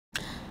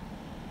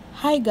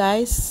Hi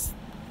guys,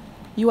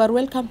 you are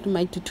welcome to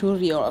my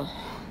tutorial.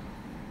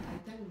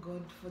 I thank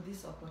God for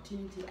this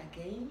opportunity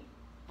again,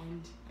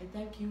 and I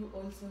thank you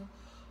also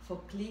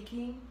for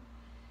clicking,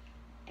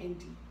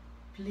 and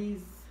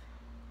please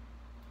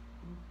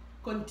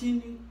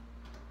continue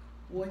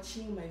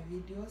watching my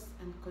videos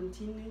and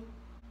continue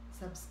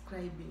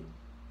subscribing.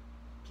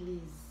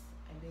 Please,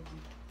 I beg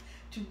you.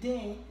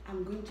 Today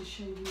I'm going to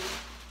show you,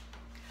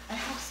 I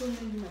have so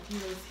many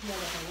materials here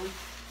that I want.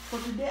 For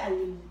today I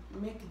will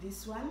make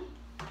this one,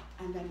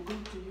 and I'm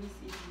going to use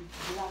it with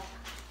black.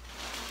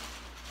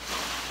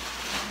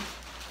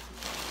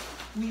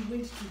 We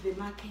went to the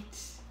market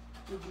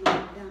with my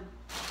madam.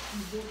 We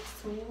bought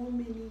so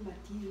many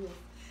materials,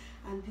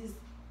 and this,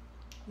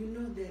 you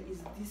know, there is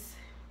this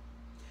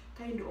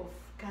kind of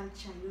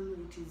culture, I don't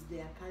know, it is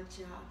their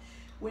culture.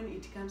 When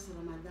it comes to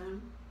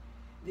Ramadan,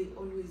 they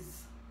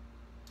always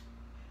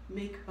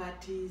make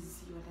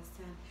parties, you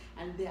understand,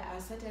 and there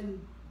are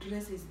certain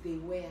dresses they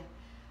wear,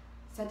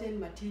 certain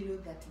material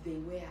that they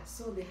wear.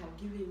 So they have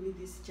given me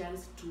this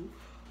chance to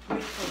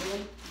make for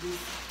them this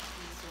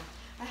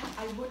one.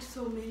 I bought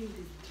so many.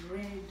 There's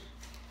red,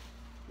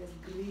 there's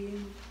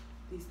green,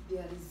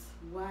 there is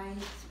white,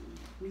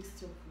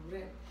 mixed of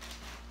red,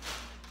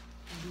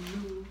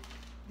 blue.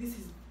 This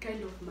is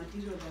kind of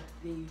material that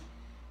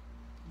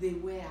they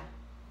wear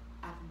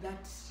at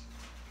that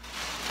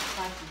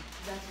party,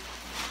 that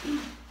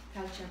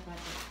culture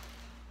party.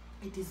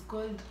 It is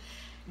called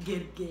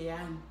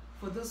Gergeyan.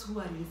 For those who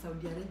are in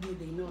Saudi Arabia,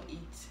 they know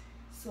it.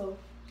 So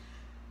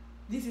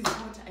this is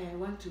what I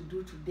want to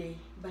do today.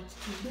 But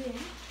today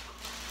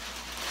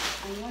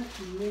I want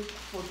to make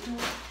for two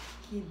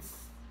kids.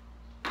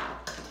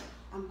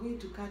 I'm going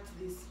to cut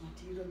this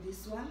material,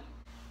 this one.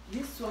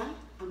 This one,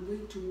 I'm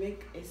going to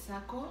make a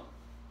circle,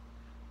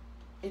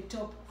 a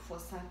top for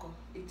circle.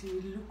 It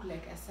will look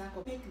like a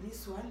circle. Make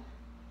this one,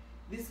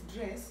 this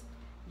dress,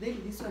 then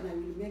this one I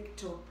will make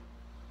top.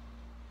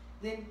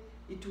 Then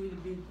it will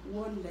be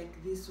worn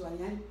like this one,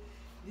 and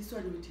this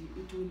one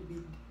it will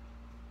be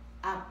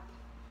up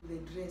the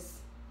dress.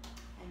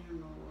 I don't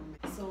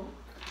know. So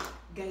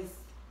guys,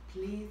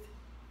 please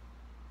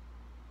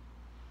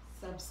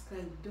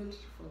subscribe. Don't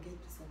forget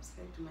to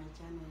subscribe to my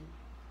channel.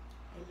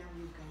 I love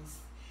you guys.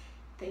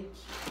 Thank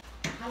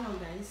you. Hello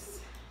guys,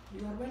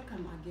 you are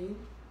welcome again.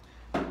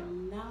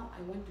 Now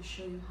I want to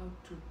show you how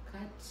to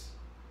cut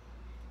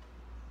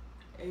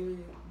a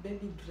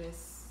baby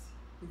dress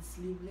with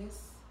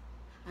sleeveless,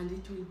 and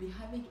it will be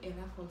having a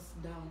ruffles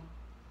down,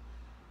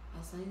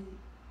 as I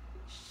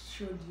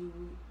showed you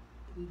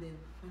in the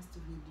first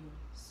video.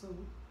 So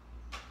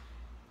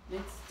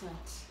let's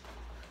start.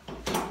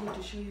 I'm going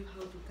to show you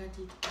how to cut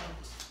it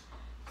out.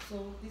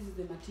 So this is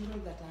the material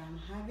that I am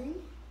having.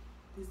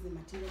 This is the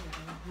material that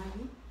I am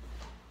having.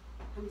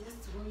 I'm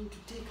just going to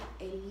take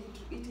a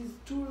little. It is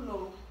too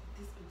long.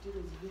 This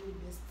material is very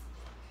best,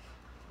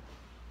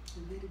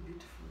 very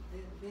beautiful,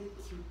 very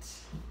cute.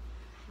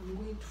 I'm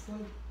going to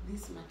fold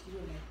this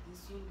material like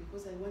this one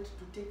because I want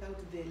to take out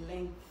the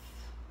length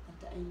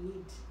that I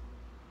need.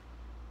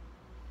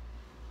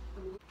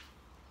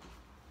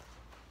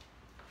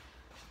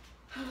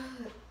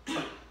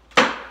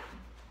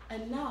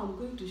 And now I'm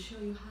going to show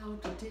you how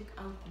to take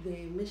out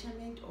the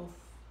measurement of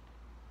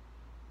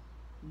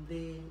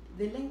the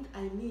length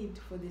I need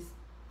for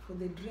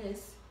the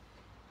dress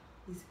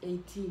is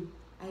 18.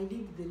 I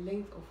need the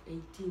length of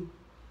 18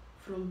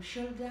 from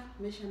shoulder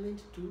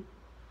measurement to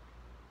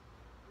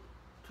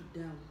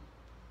down.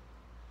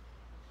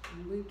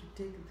 I'm going to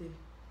take the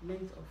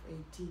length of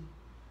 18.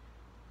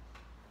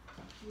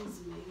 Here's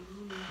my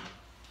ruler.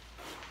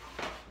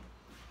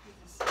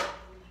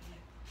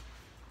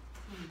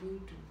 I'm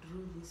going to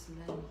draw this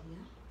line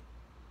here.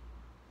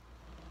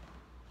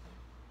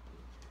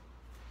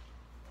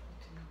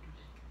 Let me do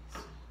like this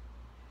one.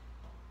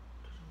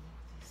 Draw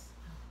this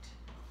out.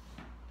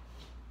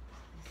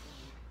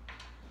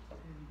 I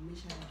will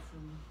measure it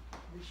from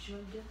the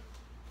shoulder.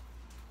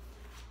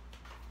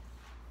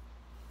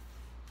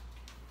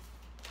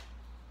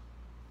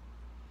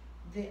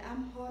 The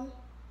armhole,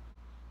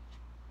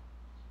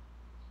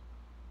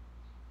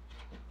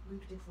 I'm going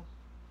to take 4.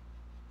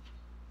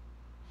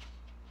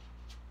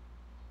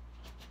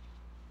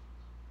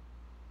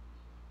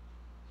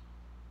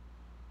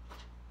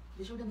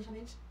 The shoulder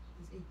measurement is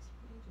 8.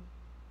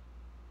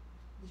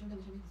 The shoulder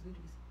measurement is going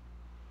to be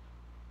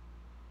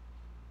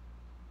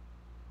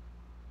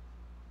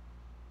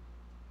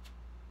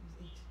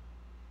 8,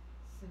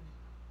 7.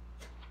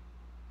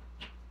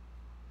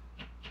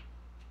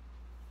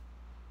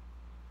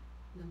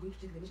 And I'm going to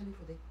take the measurement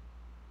for the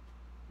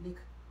neck.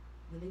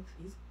 The length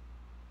is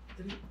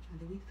 3, and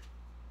the width.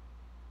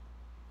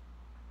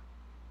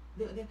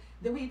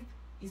 The width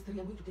is 3.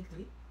 I'm going to take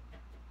 3,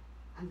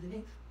 and the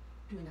length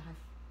 2.5.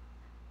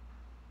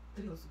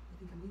 3 also. I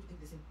think I'm going to take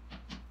the same.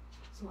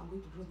 So I'm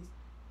going to draw this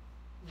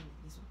like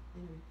this one.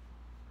 Then I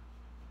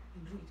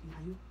will draw it in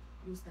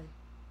a U style.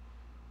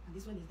 And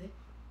this one is there.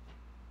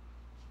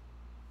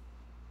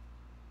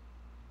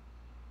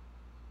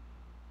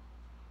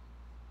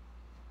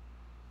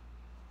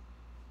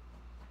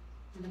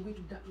 And I'm going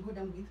to go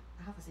down with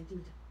a half a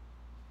centimeter.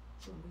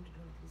 So I'm going to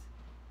draw like this.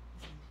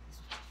 This one, this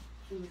one.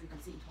 I don't know if you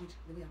can see it good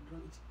the way I've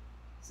drawn it.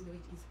 See the way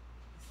it is.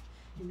 Yes.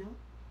 And now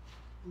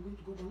I'm going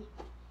to go down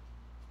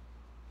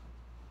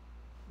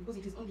because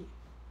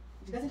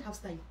it doesn't have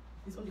style.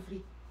 It's only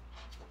free.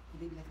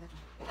 Maybe like that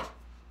one.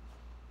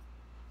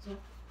 So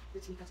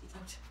let me cut it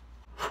out.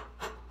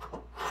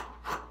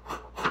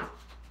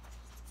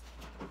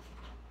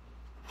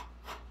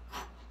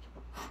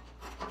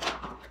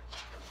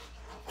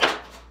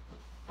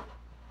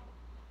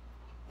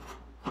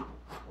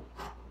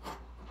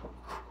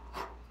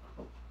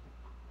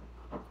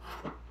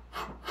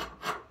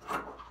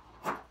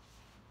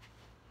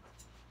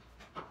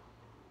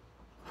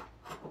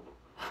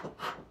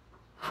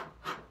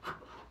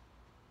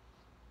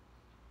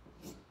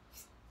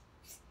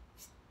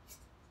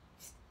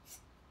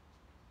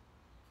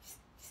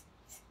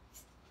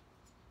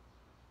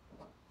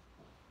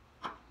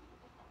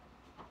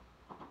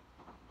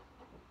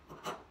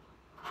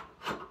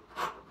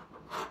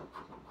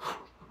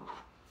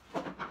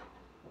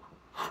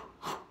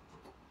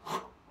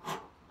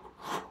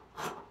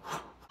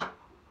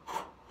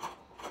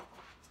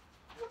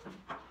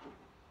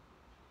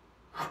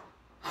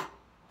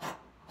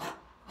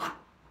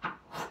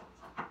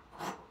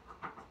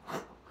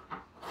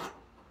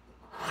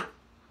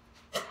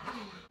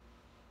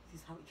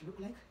 This is how it look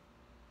like.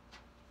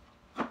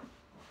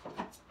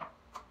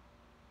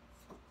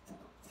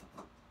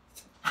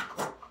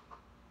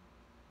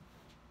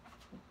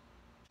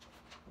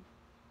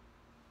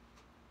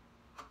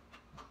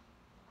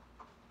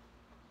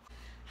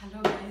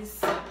 Hello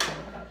guys,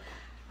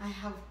 I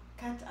have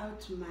cut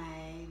out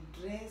my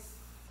dress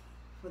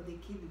for the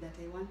kid that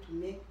I want to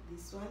make,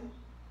 this one,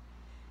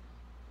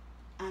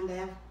 and I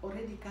have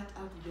already cut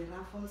out the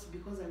ruffles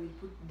because I will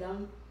put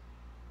down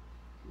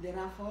the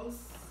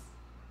ruffles.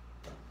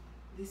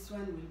 This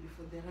one will be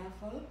for the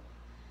ruffle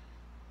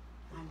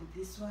and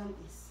this one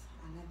is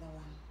another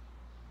one.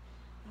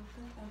 I've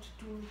cut out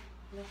 2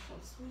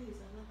 ruffles. Where is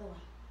another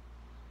one?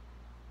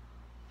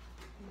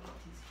 I think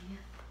it is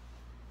here.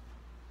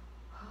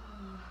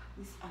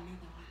 This is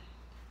another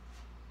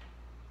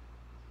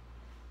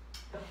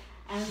one.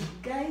 And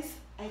guys,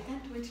 I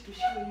can't wait to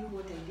show you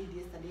what I did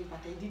yesterday, but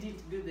I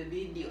didn't do the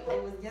video. I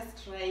was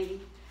just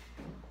trying.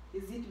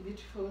 Is it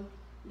beautiful?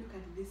 Look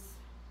at this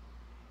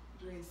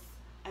dress.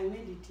 I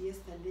made it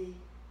yesterday.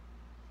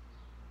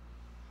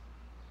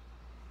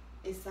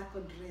 A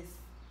circle dress.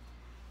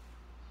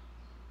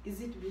 Is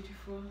it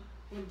beautiful?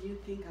 What do you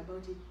think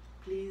about it?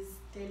 Please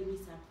tell me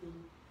something.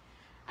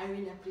 I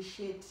will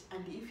appreciate,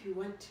 and if you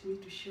want me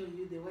to show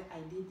you the way I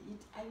did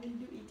it, I will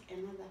do it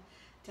another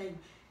time.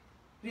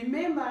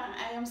 Remember,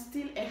 I am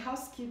still a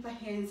housekeeper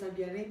here in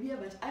Saudi Arabia,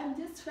 but I'm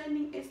just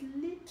finding a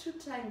little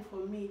time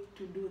for me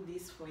to do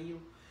this for you.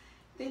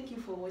 Thank you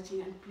for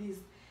watching, and please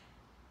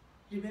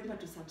remember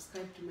to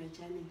subscribe to my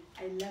channel.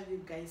 I love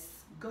you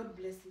guys. God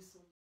bless you so much.